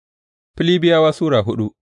Filibiyawa Sura 4.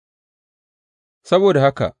 Saboda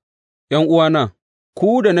haka, ’yan'uwana,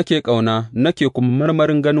 ku da nake ƙauna nake kuma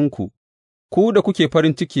marmarin ganinku, ku da kuke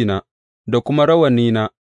farin cikina da kuma rawanina,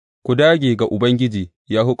 ku dāge ga Ubangiji,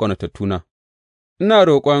 ya ku ƙaunatattuna. Ina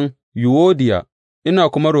roƙon Yuwodiya ina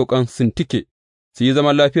kuma roƙon Sintike su yi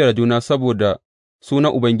zaman lafiya da juna saboda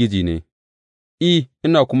sunan Ubangiji ne,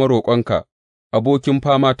 ina kuma roƙonka, abokin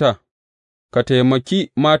famata, ka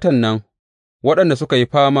taimaki matan nan waɗanda suka yi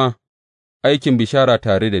fama aikin bishara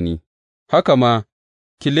tare da ni, haka ma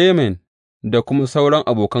Kilemen da kuma sauran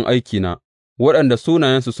abokan aikina waɗanda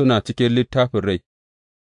sunayensu suna cikin littafin rai.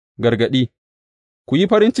 Gargaɗi. Ku yi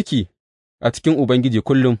farin ciki a cikin Ubangiji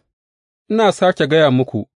kullum. Ina sāke gaya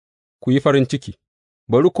muku, ku yi farin ciki,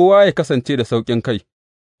 bari kowa ya kasance da sauƙinkai,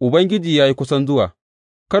 Ubangiji ya yi kusan zuwa.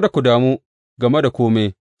 Kada ku damu game da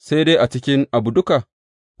kome, sai dai a cikin abu duka,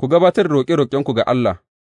 ku gabatar da roƙe roƙenku ga Allah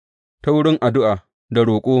ta wurin addu'a da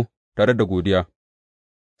roƙo tare da godiya.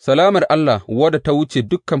 Salamar Allah, wadda ta wuce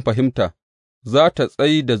dukan fahimta, za tă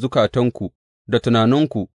tsai da zukatanku da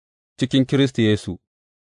tunaninku cikin Kiristi Yesu.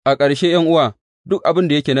 A ƙarshe, ’yan'uwa, duk abin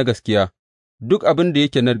da yake na gaskiya, duk abin da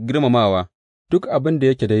yake na girmamawa, duk abin da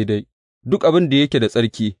yake daidai, duk abin da yake da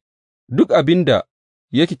tsarki, duk abin da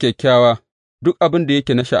yake kyakkyawa, duk abin da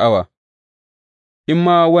yake na sha'awa, in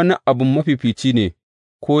ma wani abin mafifici ne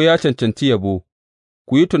ko ya cancanci yabo,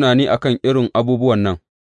 ku yi tunani a kan irin abubuwan nan.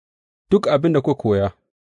 Duk abin da kuka koya,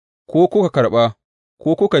 ko kuka karɓa,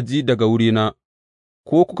 ko kuka ji daga wurina,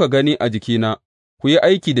 ko kuka gani a jikina, ku yi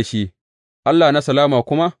aiki da shi, Allah na salama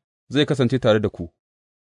kuma zai kasance tare da ku.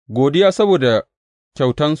 Godiya saboda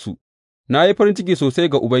kyautansu. Na yi farin ciki sosai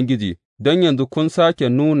ga Ubangiji don yanzu kun sāke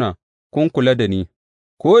nuna kun kula da ni,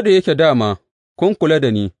 ko da yake dā ma kun kula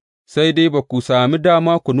da ni, sai dai ba ku sami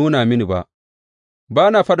dama ku nuna mini ba.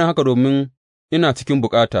 Ba na faɗin haka domin ina cikin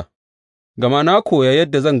bukata, gama na koya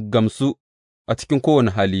yadda zan gamsu a cikin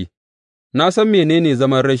kowane hali. Na san mene ne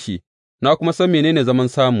zaman rashi, na kuma san mene ne zaman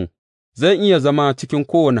samu. Zan iya zama cikin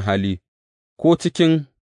kowane hali, ko cikin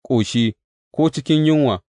ƙoshi, ko cikin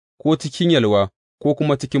yunwa, ko cikin yalwa, ko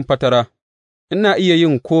kuma cikin fatara. Ina iya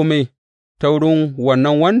yin kome ta wurin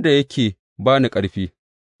wannan wanda yake ba ni ƙarfi.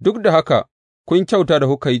 Duk da haka, kun kyauta da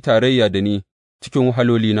kuka yi tarayya da ni cikin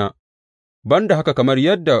wahalolina. Ban da haka, kamar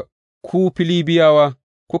yadda ku Filibiyawa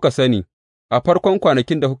kuka sani, a farkon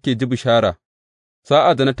kwanakin da kuke ji bishara,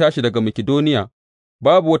 sa'ad da na tashi daga Makidoniya,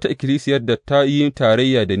 babu wata ikkilisiyar da ta yi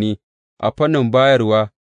tarayya da ni a fannin bayarwa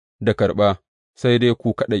da karɓa, sai dai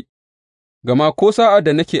ku kaɗai. Gama ko sa'ad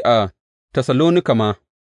da nake a Tessalonika ma,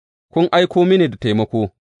 kun aiko mini da taimako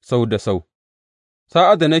sau da sau,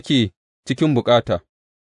 sa'ad da nake cikin bukata,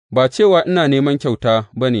 ba cewa ina neman kyauta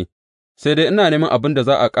ba ne, sai dai ina neman abin da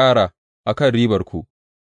za a ƙara a kan ribarku.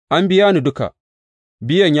 An biya ni duka,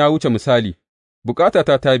 biyan ya wuce misali,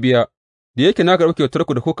 bukatata ta biya, da yake na karɓi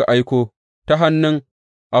kyautarku da kuka aiko ta hannun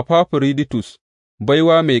Epafroditus,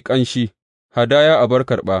 baiwa mai ƙanshi, hadaya abar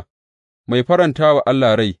karɓa, mai faranta wa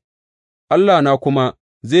Allah rai. Allahna kuma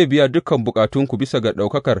zai biya dukan bukatunku bisa ga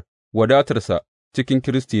ɗaukakar wadatarsa cikin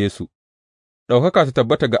Kiristi Yesu. Ɗaukaka ta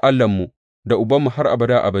tabbata ga Allahnmu da Ubanmu har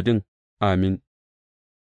abada abadin. Amin.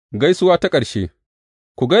 Gaisuwa ta ƙarshe.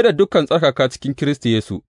 Ku gai da dukan tsarkaka cikin Kiristi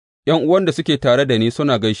Yesu. ’Yan'uwan da suke tare da ni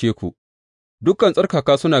suna gaishe ku, dukan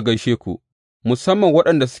tsarkaka suna gaishe ku, musamman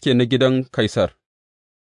waɗanda suke na gidan Kaisar.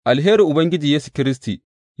 Alherin Ubangiji Yesu Kiristi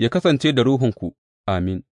yă kasance da ruhunku.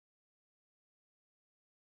 Amin.